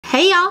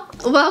Hey y'all,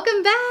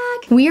 welcome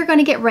back. We are going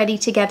to get ready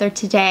together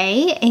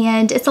today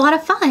and it's a lot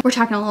of fun. We're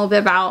talking a little bit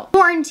about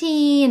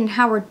quarantine and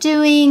how we're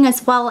doing,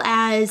 as well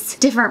as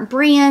different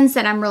brands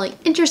that I'm really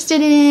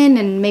interested in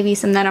and maybe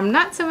some that I'm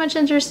not so much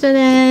interested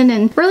in,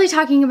 and really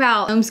talking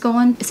about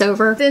homeschooling. It's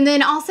over. And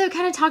then also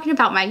kind of talking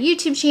about my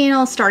YouTube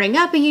channel, starting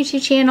up a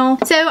YouTube channel.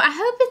 So I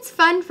hope it's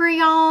fun for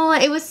y'all.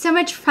 It was so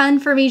much fun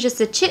for me just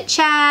to chit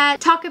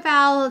chat, talk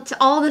about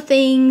all the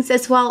things,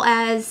 as well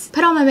as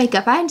put on my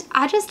makeup.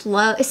 I just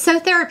love, it's so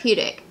therapeutic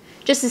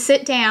just to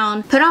sit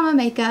down, put on my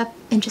makeup,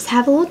 and just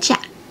have a little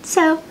chat.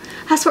 So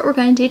that's what we're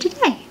going to do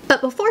today.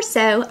 But before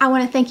so, I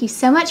want to thank you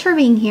so much for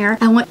being here.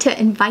 I want to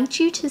invite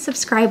you to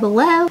subscribe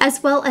below,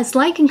 as well as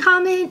like and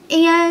comment,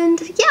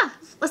 and yeah,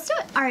 let's do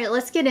it. All right,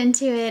 let's get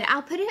into it.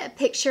 I'll put a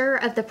picture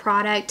of the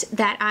product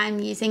that I'm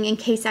using in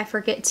case I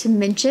forget to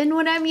mention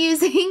what I'm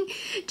using,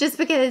 just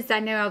because I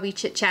know I'll be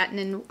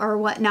chit-chatting or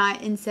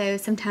whatnot, and so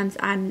sometimes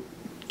I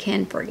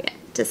can forget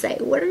to say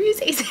what I'm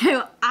using,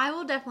 so I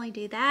will definitely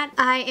do that.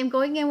 I am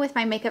going in with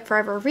my Makeup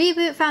Forever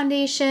Reboot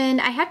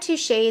foundation. I have two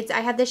shades. I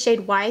have the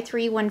shade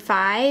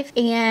Y315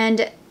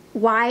 and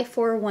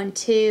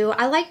Y412.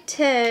 I like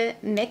to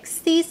mix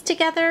these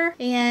together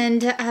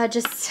and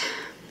just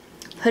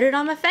put it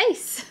on my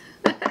face.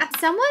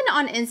 Someone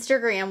on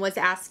Instagram was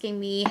asking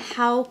me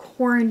how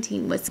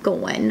quarantine was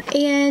going,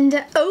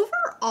 and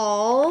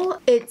overall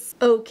it's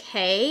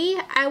okay,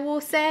 I will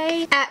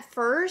say. At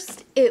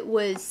first it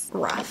was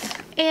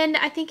rough, and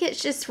I think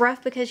it's just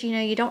rough because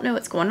you don't know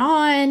what's going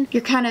on.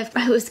 You're kind of,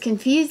 it was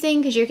confusing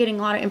because you're getting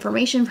a lot of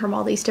information from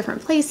all these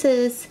different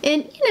places,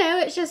 and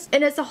it's just,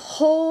 and it's a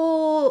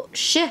whole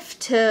shift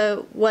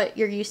to what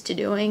you're used to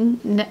doing.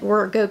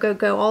 We're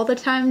go all the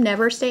time,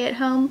 never stay at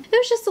home. It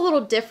was just a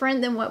little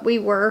different than what we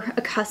were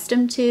accustomed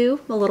to.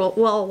 A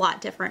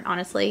lot different,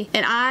 honestly.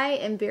 And I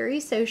am very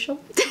social.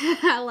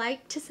 I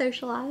like to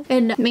socialize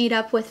and meet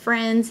up with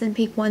friends and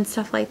people and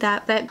stuff like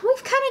that. But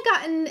we've kind of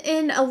gotten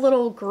in a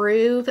little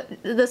groove.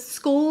 The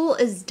school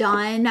is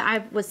done.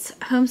 I was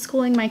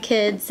homeschooling my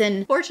kids,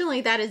 and fortunately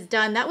that is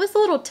done. That was a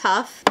little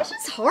tough. It's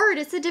just hard.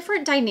 It's a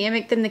different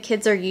dynamic than the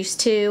kids are used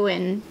to,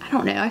 and I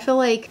don't know. I feel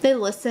like they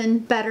listen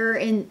better,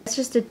 and it's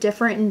just a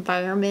different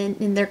environment,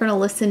 and they're going to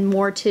listen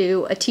more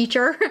to a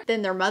teacher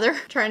than their mother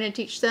trying to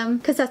teach them,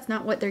 because that's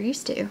not what they're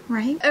used to,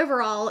 right?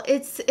 Overall,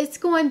 it's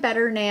going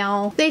better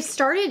now. They've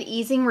started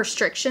easing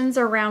restrictions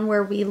around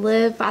where we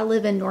live. I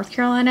live in North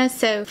Carolina,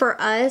 so for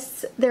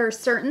us, there are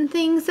certain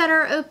things that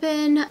are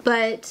open,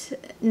 but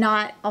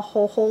not a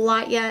whole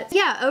lot yet.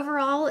 Yeah,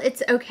 overall,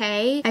 it's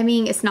okay. I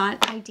mean, it's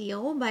not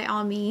ideal by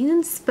all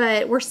means,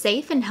 but we're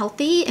safe and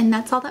healthy, and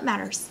that's all that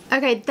matters.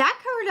 Okay, that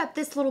covered up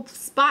this little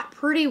spot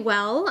pretty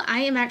well. I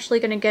am actually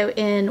going to go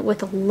in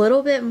with a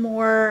little bit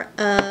more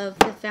of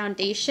the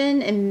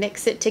foundation and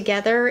mix it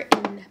together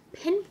and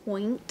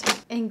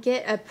pinpoint and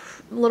get a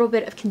little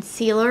bit of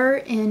concealer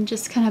and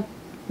just kind of,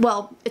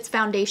 well, it's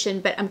foundation,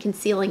 but I'm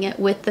concealing it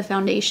with the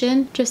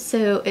foundation just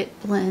so it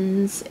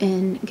blends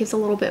and gives a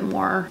little bit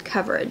more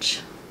coverage.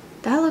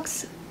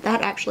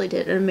 That actually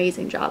did an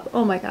amazing job.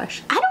 Oh my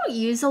gosh. I don't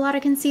use a lot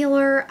of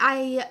concealer.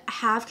 I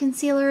have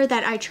concealer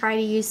that I try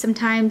to use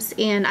sometimes,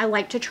 and I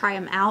like to try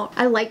them out.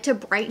 I like to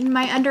brighten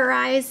my under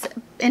eyes,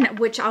 and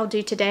which I'll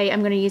do today.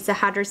 I'm going to use the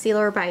Hydro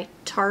Sealer by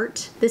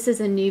Tarte. This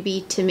is a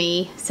newbie to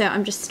me, so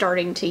I'm just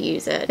starting to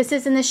use it. This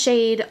is in the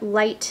shade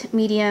Light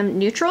Medium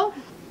Neutral.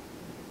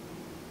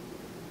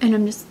 And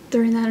I'm just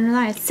throwing that under the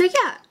eyes. So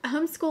yeah,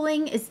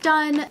 homeschooling is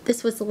done.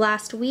 This was the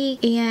last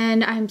week,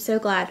 and I'm so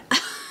glad.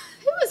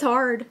 It was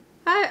hard.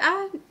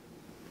 I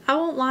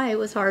won't lie, it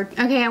was hard.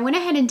 Okay, I went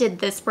ahead and did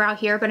this brow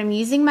here, but I'm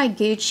using my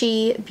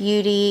Gucci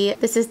Beauty.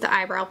 This is the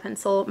eyebrow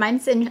pencil.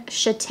 Mine's in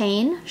Chit,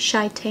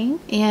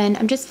 and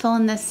I'm just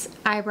filling this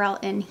eyebrow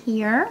in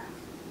here.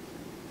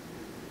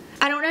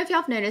 I don't know if y'all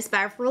have noticed,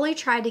 but I've really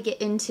tried to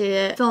get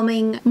into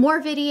filming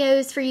more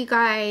videos for you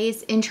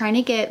guys and trying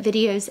to get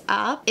videos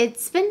up.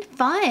 It's been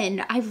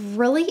fun. I've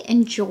really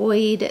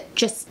enjoyed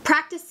just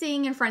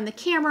practicing in front of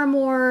the camera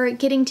more,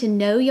 getting to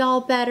know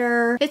y'all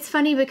better. It's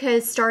funny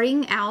because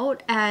starting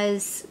out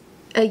as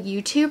a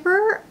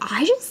YouTuber,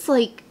 I just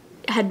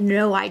had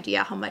no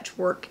idea how much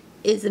work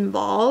is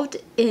involved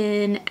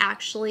in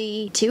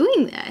actually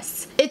doing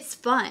this. It's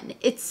fun.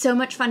 It's so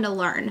much fun to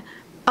learn.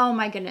 Oh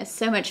my goodness,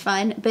 so much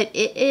fun, but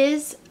it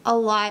is a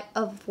lot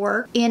of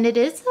work and it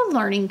is a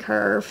learning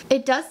curve.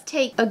 It does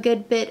take a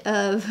good bit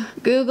of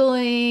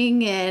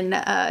Googling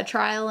and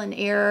trial and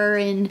error,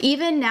 and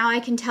even now I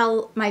can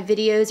tell my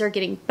videos are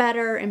getting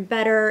better and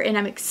better, and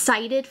I'm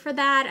excited for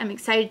that. I'm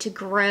excited to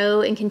grow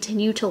and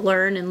continue to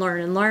learn and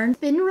learn and learn. It's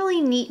been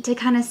really neat to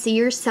kind of see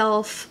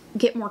yourself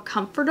get more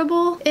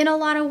comfortable in a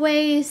lot of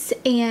ways,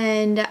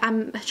 and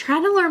I'm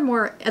trying to learn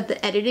more of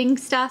the editing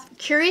stuff.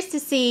 Curious to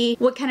see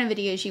what kind of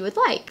videos you would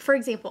like. For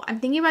example, I'm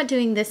thinking about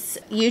doing this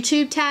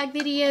YouTube tag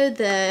video,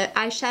 the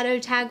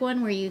eyeshadow tag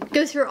one, where you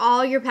go through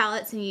all your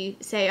palettes and you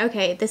say,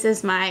 okay, this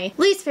is my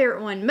least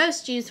favorite one,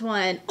 most used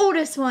one,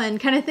 oldest one,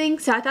 kind of thing.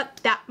 So I thought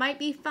that might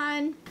be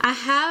fun. I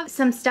have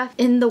some stuff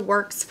in the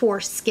works for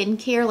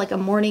skincare, like a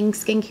morning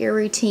skincare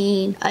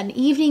routine, an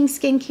evening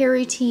skincare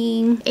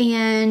routine,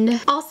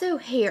 and also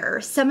hair.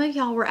 Some of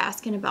y'all were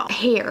asking about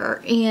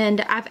hair,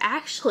 and I've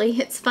actually,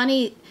 it's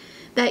funny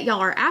that y'all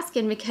are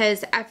asking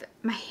because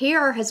my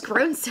hair has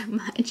grown so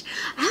much.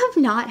 I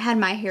have not had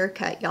my hair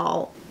cut,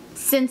 y'all,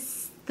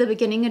 since the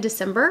beginning of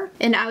December,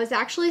 and I was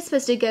actually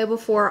supposed to go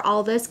before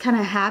all this kind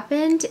of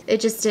happened.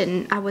 It just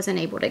didn't, I wasn't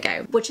able to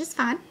go, which is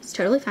fine. It's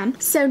totally fine.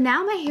 So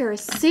now my hair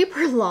is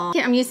super long.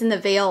 I'm using the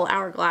Veil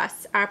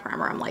Hourglass eye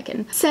primer I'm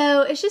liking.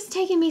 So it's just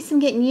taking me some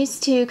getting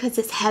used to because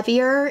it's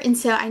heavier, and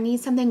so I need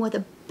something with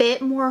a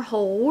bit more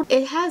hold.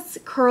 It has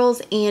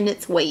curls and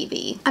it's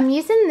wavy. I'm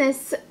using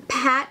this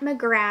Pat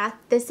McGrath.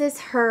 This is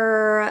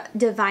her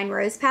Divine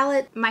Rose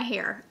palette. My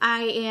hair.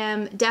 I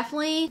am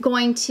definitely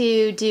going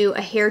to do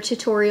a hair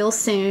tutorial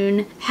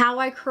soon. How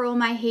I curl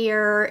my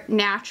hair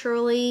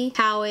naturally,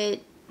 how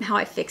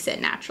I fix it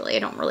naturally. I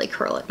don't really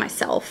curl it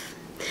myself.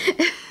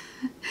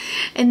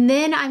 And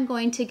then I'm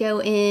going to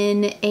go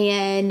in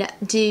and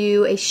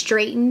do a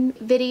straighten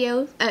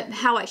video,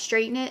 how I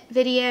straighten it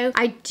video.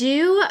 I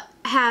do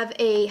have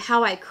a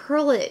how I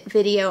curl it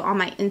video on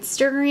my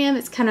Instagram.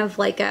 It's kind of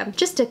like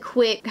just a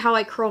quick how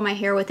I curl my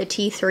hair with a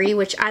T3,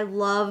 which I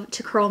love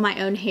to curl my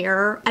own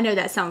hair. I know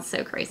that sounds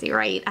so crazy,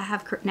 right? I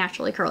have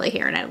naturally curly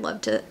hair and I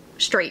love to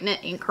straighten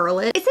it and curl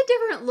it. It's a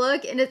different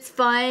look and it's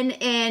fun,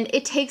 and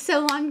it takes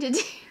so long to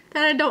do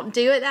that I don't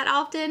do it that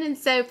often, and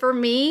so for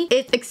me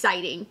it's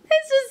exciting.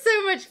 It's just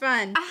so much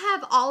fun. I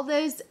have all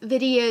those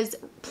videos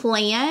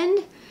planned,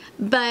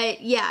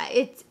 but yeah,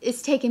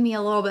 it's taken me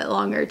a little bit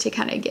longer to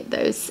kind of get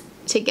those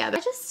together.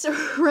 I just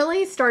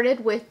really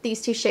started with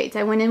these two shades.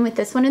 I went in with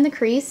this one in the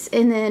crease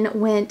and then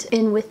went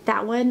in with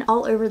that one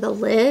all over the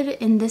lid,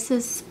 and this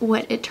is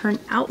what it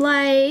turned out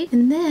like.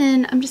 And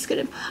then I'm just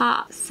gonna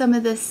pop some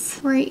of this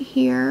right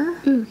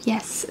here. Ooh,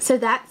 yes. So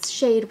that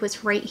shade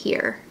was right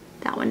here.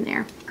 That one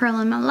there.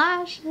 Curling my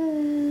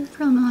lashes.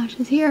 Curling my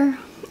lashes here.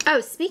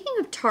 Oh, speaking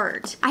of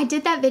Tarte, I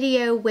did that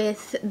video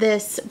with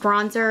this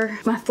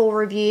bronzer, my full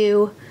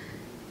review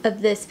of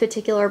this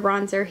particular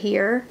bronzer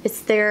here.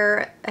 It's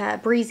their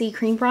Breezy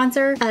Cream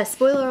Bronzer.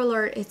 Spoiler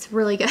alert, it's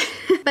really good.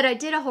 But I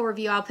did a whole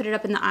review. I'll put it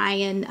up in the eye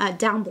and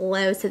down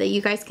below so that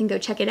you guys can go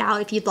check it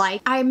out if you'd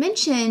like. I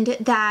mentioned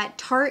that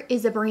Tarte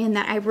is a brand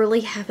that I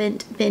really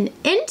haven't been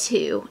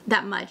into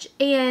that much.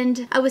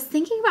 And I was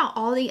thinking about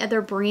all the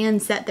other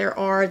brands that there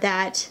are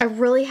that I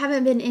really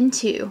haven't been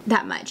into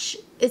that much.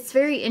 It's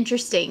very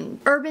interesting.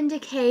 Urban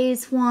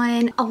Decay's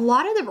one. A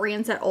lot of the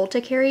brands that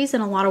Ulta carries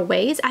in a lot of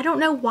ways, I don't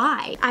know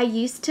why. I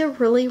used to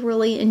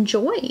really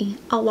enjoy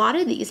a lot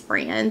of these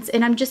brands,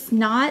 and I'm just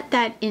not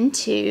that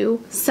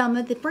into some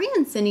of the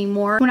brands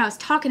anymore. When I was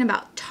talking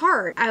about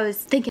Tarte, I was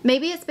thinking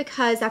maybe it's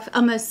because I've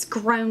almost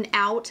grown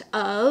out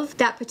of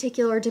that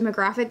particular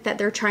demographic that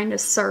they're trying to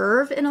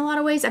serve in a lot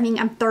of ways. I mean,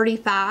 I'm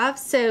 35,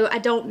 so I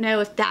don't know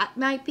if that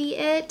might be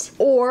it.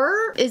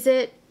 Or is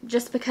it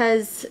just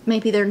because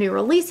maybe their new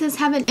releases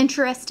haven't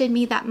interested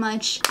me that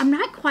much? I'm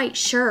not quite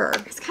sure.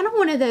 It's kind of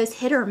one of those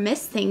hit or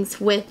miss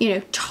things with, you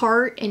know,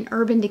 Tarte and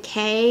Urban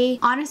Decay.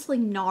 Honestly,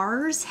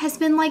 NARS has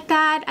been like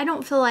that. I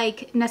don't feel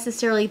like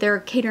necessarily they're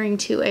catering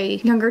to a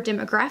younger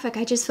demographic.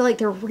 I just feel like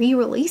they're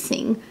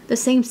re-releasing the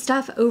same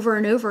stuff over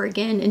and over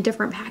again in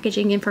different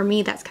packaging, and for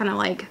me that's kind of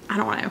like, I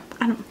don't know.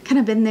 I don't kind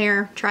of been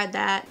there, tried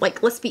that.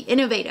 Like, let's be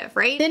innovative,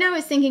 right? Then I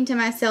was thinking to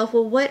myself,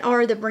 well, what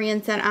are the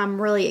brands that I'm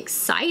really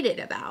excited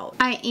about?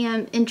 I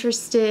am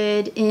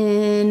interested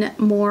in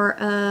more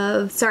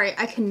of, sorry,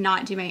 I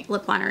cannot do my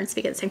lip liner and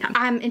speak at the same time.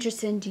 I'm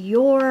interested in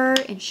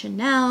Dior and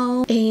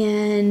Chanel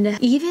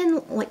and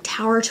even like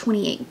Tower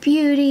 28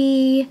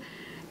 Beauty.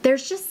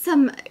 There's just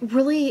some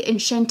really, in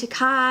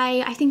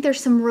Shantakai, I think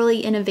there's some really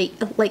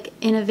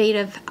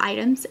innovative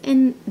items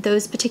in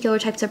those particular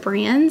types of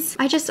brands.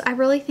 I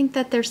really think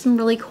that there's some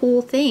really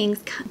cool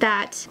things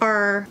that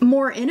are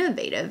more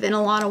innovative in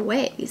a lot of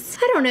ways.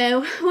 I don't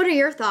know. What are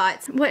your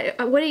thoughts? What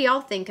do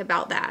y'all think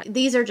about that?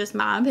 These are just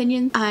my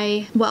opinions.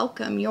 I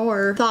welcome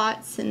your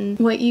thoughts and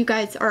what you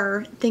guys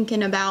are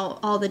thinking about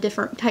all the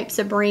different types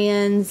of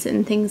brands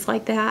and things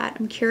like that.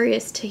 I'm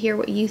curious to hear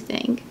what you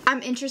think.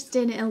 I'm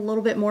interested in a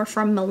little bit more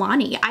from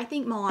Milani. I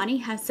think Milani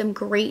has some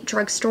great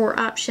drugstore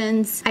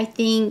options. I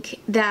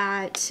think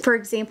that, for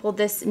example,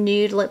 this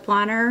nude lip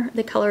liner,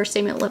 the Color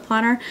Statement lip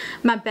liner,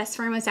 my best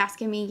friend was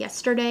asking me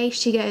yesterday,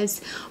 she goes,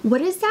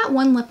 what is that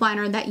one lip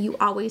liner that you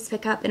always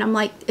pick up? And I'm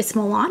like, it's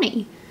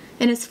Milani.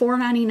 And it's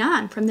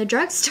 $4.99 from the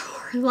drugstore.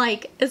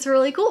 Like, it's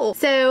really cool.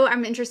 So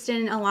I'm interested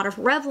in a lot of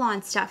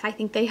Revlon stuff. I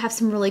think they have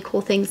some really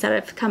cool things that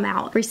have come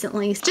out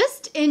recently.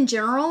 Just in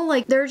general,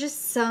 like, there are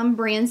just some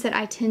brands that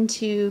I tend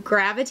to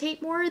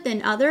gravitate more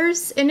than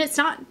others. And it's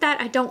not that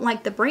I don't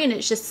like the brand,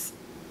 it's just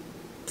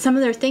some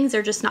of their things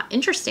are just not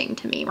interesting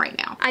to me right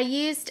now. I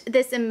used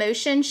this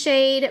Emotion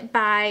shade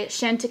by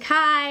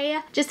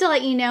Chantecaille. Just to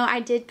let you know, I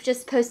did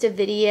just post a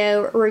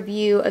video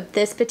review of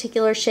this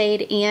particular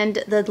shade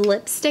and the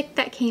lipstick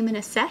that came in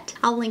a set.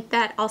 I'll link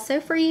that also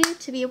for you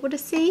to be able to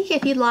see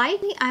if you'd like.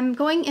 I'm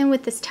going in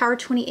with this Tower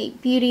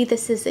 28 Beauty.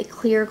 This is a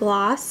clear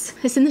gloss.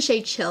 It's in the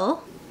shade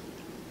Chill.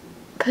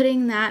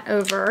 Putting that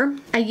over.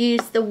 I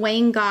used the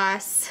Wayne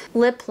Goss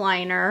lip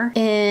liner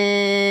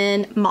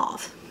in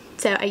mauve.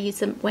 So I used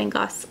the Wayne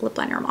Goss lip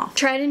liner mauve.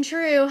 Tried and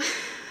true.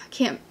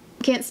 Can't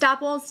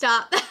stop, won't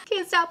stop.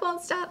 Can't stop,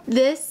 won't stop.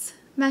 This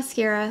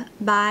mascara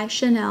by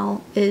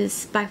Chanel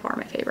is by far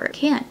my favorite.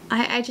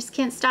 I just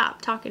can't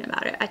stop talking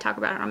about it. I talk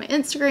about it on my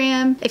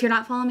Instagram. If you're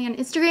not following me on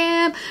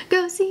Instagram,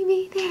 go see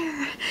me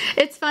there.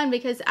 It's fun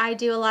because I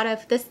do a lot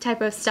of this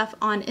type of stuff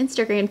on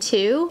Instagram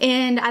too,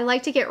 and I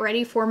like to get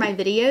ready for my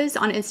videos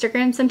on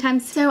Instagram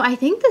sometimes. So I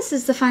think this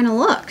is the final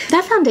look.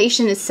 That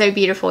foundation is so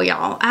beautiful,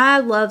 y'all. I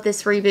love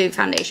this Reboot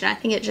foundation. I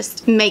think it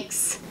just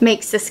makes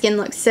the skin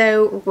look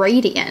so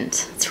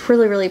radiant. It's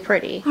really, really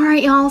pretty. All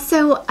right, y'all.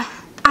 So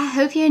I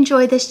hope you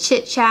enjoyed this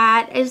chit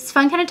chat. It's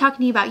fun kind of talking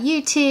to you about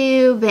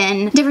YouTube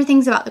and different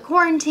things about the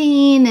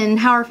quarantine and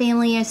how our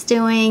family is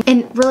doing,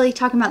 and really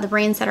talking about the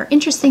brands that are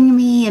interesting to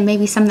me and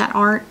maybe some that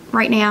aren't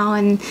right now.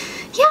 And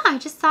yeah, I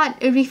just thought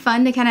it would be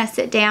fun to kind of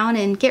sit down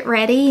and get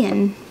ready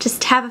and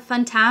just have a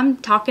fun time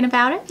talking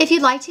about it. If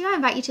you'd like to, I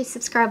invite you to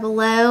subscribe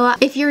below.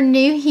 If you're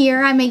new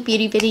here, I make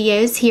beauty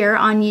videos here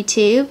on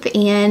YouTube,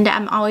 and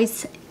I'm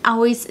always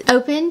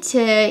open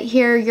to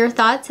hear your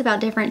thoughts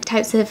about different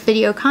types of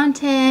video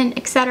content,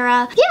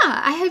 etc.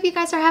 Yeah, I hope you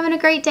guys are having a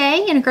great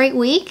day and a great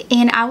week,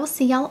 and I will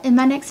see y'all in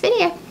my next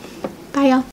video. Bye, y'all.